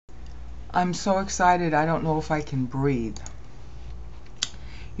I'm so excited I don't know if I can breathe.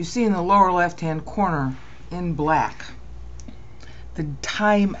 You see in the lower left-hand corner in black the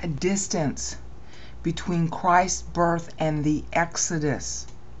time distance between Christ's birth and the Exodus.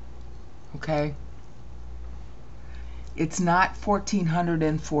 Okay? It's not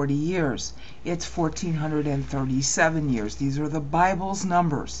 1440 years. It's 1437 years. These are the Bible's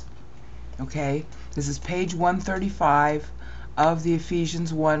numbers. Okay? This is page 135 of the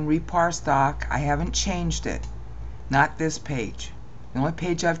Ephesians 1 reparsed doc. I haven't changed it. Not this page. The only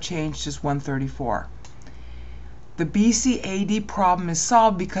page I've changed is 134. The BC AD problem is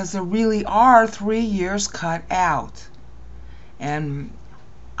solved because there really are 3 years cut out. And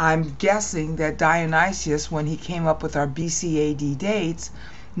I'm guessing that Dionysius, when he came up with our BC AD dates,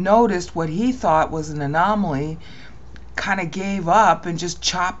 noticed what he thought was an anomaly, kind of gave up and just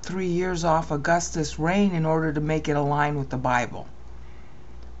chopped 3 years off Augustus' reign in order to make it align with the Bible.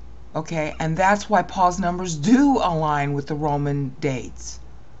 Okay, and that's why Paul's numbers do align with the Roman dates.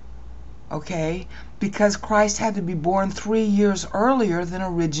 Okay, because Christ had to be born 3 years earlier than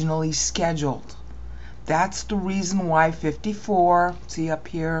originally scheduled. That's the reason why 54, see up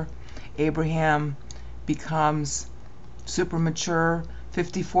here, Abraham becomes super mature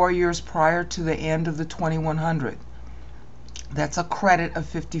 54 years prior to the end of the 2100. That's a credit of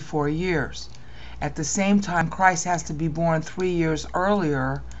 54 years. At the same time, Christ has to be born 3 years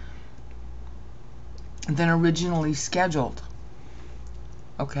earlier than originally scheduled.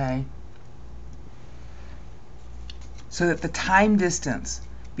 Okay? So that the time distance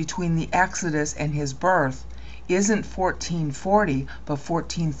between the Exodus and his birth isn't 1440, but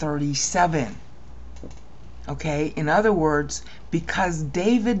 1437. Okay? In other words, because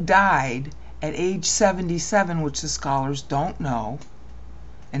David died at age 77, which the scholars don't know,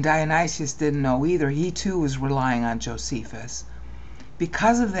 and Dionysius didn't know either, he too was relying on Josephus.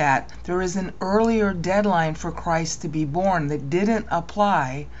 Because of that, there is an earlier deadline for Christ to be born that didn't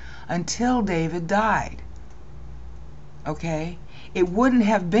apply until David died. Okay? It wouldn't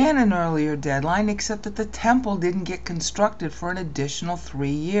have been an earlier deadline except that the temple didn't get constructed for an additional 3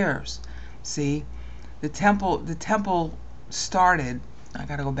 years. See? The temple started, I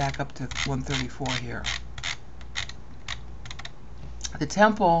got to go back up to 134 here. The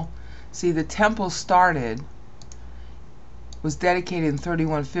temple started, was dedicated in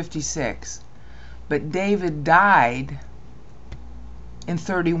 3156, but David died in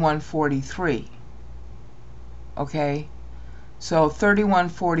 3143. Okay? So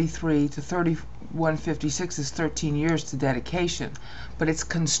 3143 to 3156 is 13 years to dedication, but its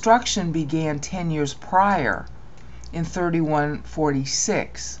construction began 10 years prior in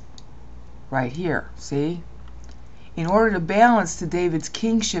 3146, right here, see? In order to balance to David's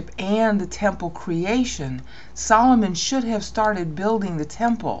kingship and the temple creation, Solomon should have started building the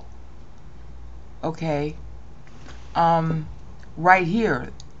temple, okay, right here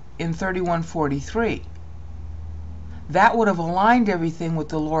in 3143. That would have aligned everything with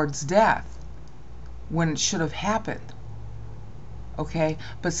the Lord's death when it should have happened. Okay?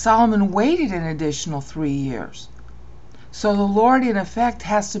 But Solomon waited an additional 3 years. So the Lord, in effect,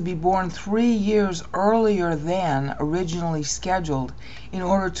 has to be born 3 years earlier than originally scheduled in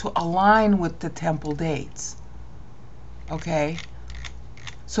order to align with the temple dates. Okay?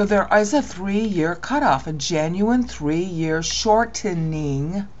 So there is a 3-year cutoff, a genuine 3-year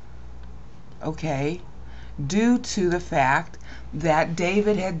shortening, okay, due to the fact that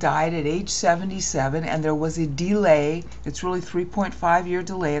David had died at age 77 and there was a delay, it's really 3.5-year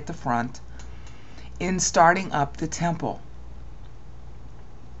delay at the front, in starting up the temple.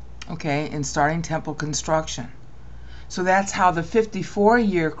 Okay, in starting temple construction. So that's how the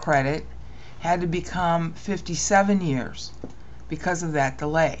 54-year credit had to become 57 years because of that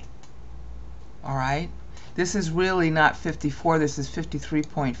delay. All right? This is really not 54, this is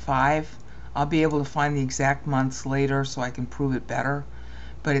 53.5. I'll be able to find the exact months later so I can prove it better.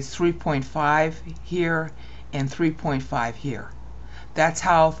 But it's 3.5 here and 3.5 here. That's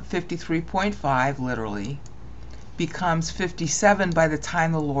how 53.5 literally becomes 57 by the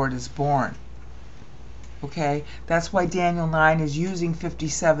time the Lord is born. Okay? That's why Daniel 9 is using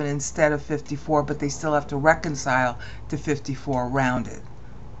 57 instead of 54, but they still have to reconcile to 54 rounded.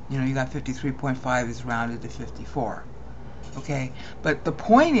 You know, you got 53.5 is rounded to 54. Okay? But the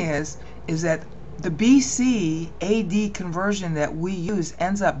point is that the BC AD conversion that we use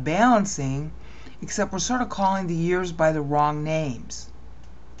ends up balancing, except we're sort of calling the years by the wrong names.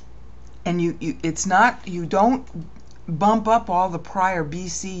 And you don't bump up all the prior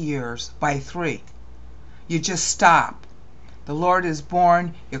BC years by 3. You just stop. The Lord is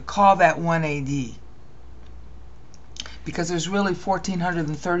born, you call that 1 AD. because there's really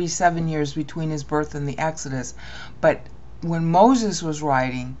 1437 years between his birth and the Exodus. But when Moses was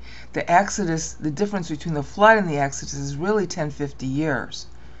writing, the Exodus, the difference between the flood and the Exodus is really 1050 years.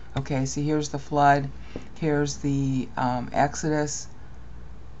 Okay, so here's the flood, here's the Exodus.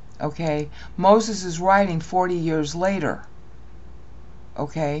 Okay, Moses is writing 40 years later.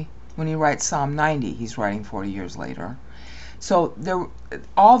 Okay, when he writes Psalm 90, he's writing 40 years later. So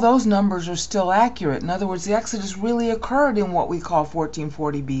all those numbers are still accurate. In other words, the Exodus really occurred in what we call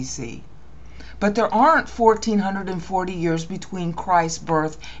 1440 BC. But there aren't 1440 years between Christ's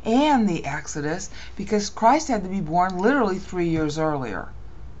birth and the Exodus, because Christ had to be born literally 3 years earlier.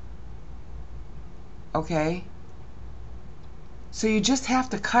 Okay? So you just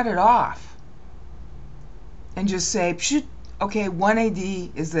have to cut it off and just say, okay, 1 AD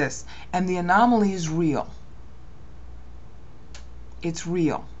is this, and the anomaly is real. It's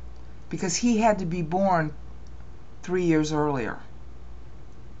real, because he had to be born 3 years earlier.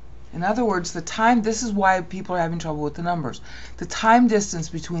 In other words, the time, this is why people are having trouble with the numbers. The time distance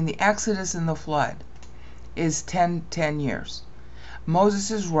between the Exodus and the flood is 10 years.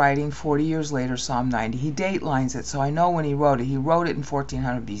 Moses is writing 40 years later, Psalm 90. He date lines it, so I know when he wrote it. He wrote it in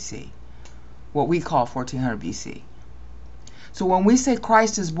 1400 BC, what we call 1400 BC. So when we say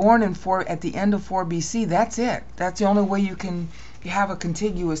Christ is born at the end of 4 BC, that's it. That's the only way you can have a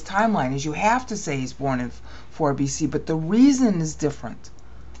contiguous timeline, is you have to say he's born in 4 BC. But the reason is different.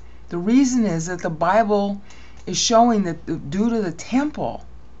 The reason is that the Bible is showing that due to the temple,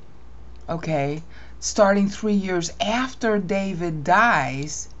 okay, starting 3 years after David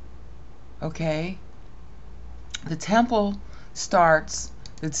dies, okay, the temple starts,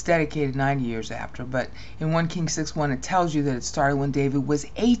 it's dedicated 90 years after, but in 1 Kings 6:1 it tells you that it started when David was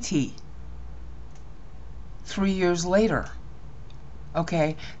 80, 3 years later.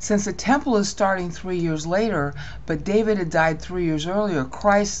 Okay, since the temple is starting 3 years later, but David had died 3 years earlier,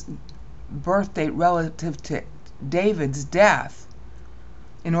 Christ's birth date relative to David's death,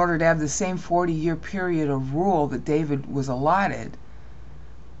 in order to have the same 40-year period of rule that David was allotted,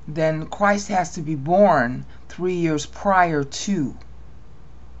 then Christ has to be born 3 years prior to.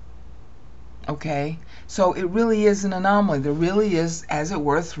 Okay, so it really is an anomaly. There really is, as it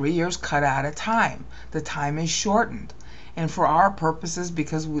were, 3 years cut out of time. The time is shortened. And for our purposes,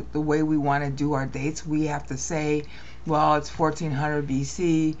 because the way we want to do our dates, we have to say, well, it's 1400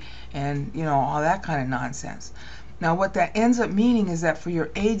 BC and, you know, all that kind of nonsense. Now, what that ends up meaning is that for your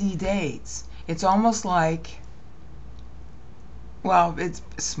AD dates, it's almost like, well, it's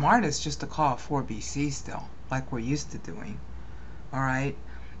smartest just to call it 4 BC still, like we're used to doing. All right?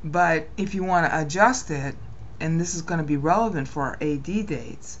 But if you want to adjust it, and this is going to be relevant for our AD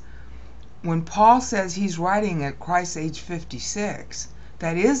dates, when Paul says he's writing at Christ's age 56,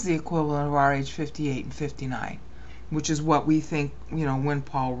 that is the equivalent of our age 58 and 59, which is what we think, you know, when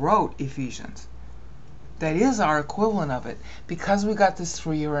Paul wrote Ephesians. That is our equivalent of it, because we got this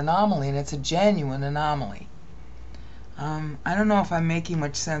 3-year anomaly, and it's a genuine anomaly. I don't know if I'm making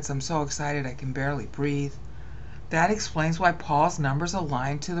much sense. I'm so excited I can barely breathe. That explains why Paul's numbers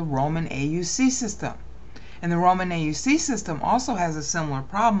align to the Roman AUC system. And the Roman AUC system also has a similar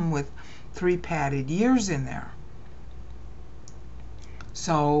problem with 3 padded years in there.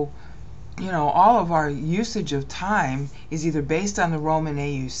 So, you know, all of our usage of time is either based on the Roman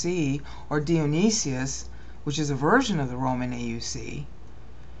AUC or Dionysius, which is a version of the Roman AUC.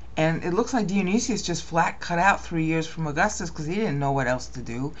 And it looks like Dionysius just flat cut out 3 years from Augustus because he didn't know what else to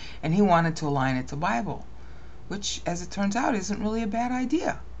do, and he wanted to align it to Bible, which, as it turns out, isn't really a bad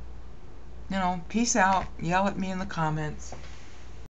idea. You know, peace out. Yell at me in the comments.